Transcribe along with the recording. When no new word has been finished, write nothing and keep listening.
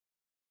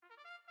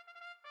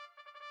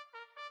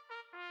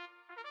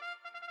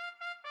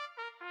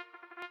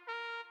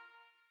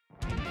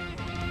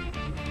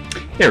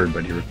Hey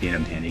everybody, Rick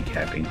Needham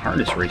handicapping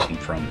harness racing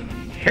from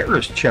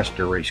Harrah's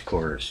Chester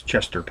Racecourse,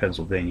 Chester,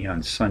 Pennsylvania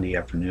on Sunday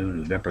afternoon,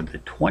 November the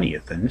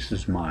 20th, and this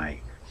is my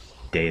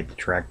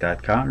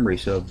dayatthetrack.com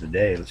race of the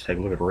day. Let's take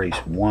a look at race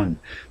 1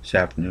 this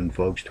afternoon,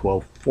 folks,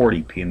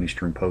 12:40 p.m.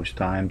 Eastern Post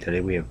Time.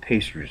 Today we have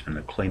Pacers and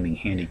a claiming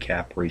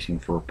handicap racing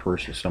for a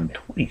purse of some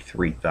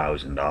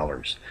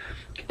 $23,000.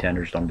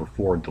 Contenders: number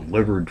 4,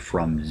 Delivered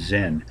from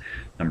Zen,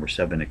 number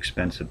 7,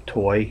 Expensive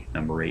Toy,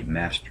 number 8,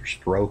 Master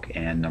Stroke,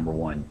 and number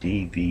 1,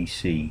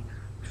 DVC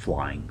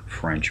Flying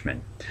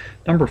Frenchman.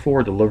 Number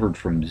 4, Delivered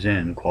from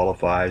Zen,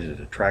 qualifies as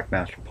a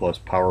Trackmaster Plus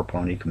Power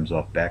Pony, comes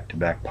off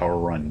back-to-back power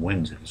run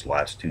wins in his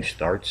last 2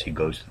 starts. He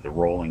goes to the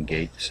rolling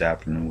gate this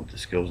afternoon with the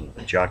skills of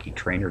the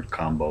jockey-trainer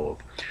combo of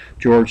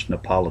George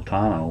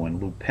Napolitano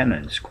and Lou Penna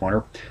in his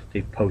corner.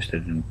 They've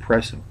posted an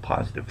impressive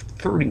positive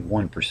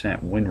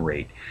 31% win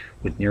rate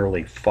with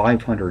nearly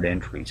 500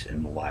 entries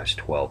in the last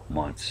 12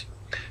 months.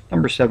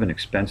 Number 7,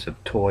 Expensive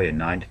Toy, a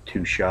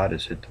 9-2 shot,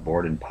 has hit the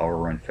board in power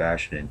run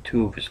fashion in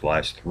 2 of his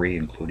last 3,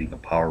 including a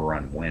power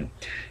run win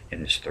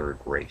in his 3rd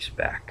race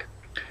back.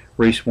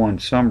 Race 1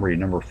 summary: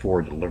 number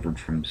 4, Delivered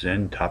from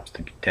Zen, tops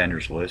the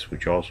contenders list,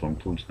 which also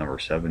includes number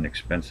 7,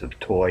 Expensive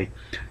Toy,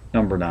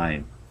 number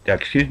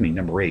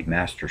 8,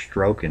 Master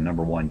Stroke, and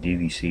number 1,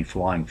 DVC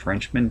Flying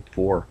Frenchman,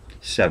 4,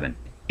 7,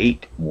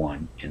 8,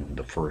 1 in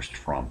the first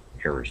from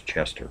Harrah's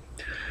Chester.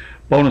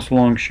 Bonus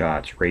long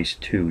shots: race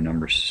 2,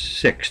 number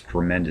 6,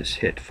 Tremendous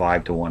Hit,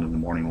 5-1 in the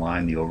morning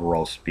line. The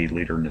overall speed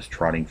leader in this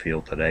trotting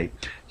field today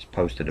has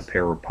posted a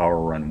pair of power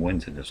run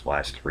wins in his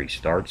last 3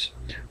 starts.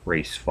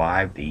 Race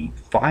 5, the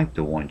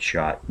 5-1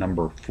 shot,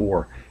 number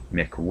 4,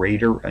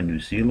 McRaider, a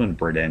New Zealand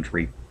bred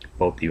entry,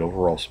 both the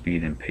overall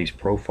speed and pace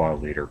profile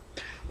leader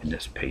in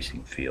this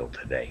pacing field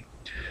today.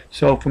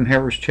 So from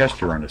Harrah's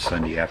Chester on a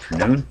Sunday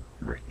afternoon,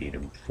 Rick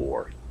Needham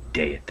for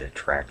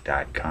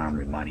dayatthetrack.com,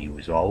 reminding you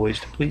as always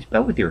to please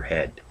bet with your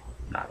head,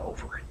 not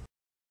over it.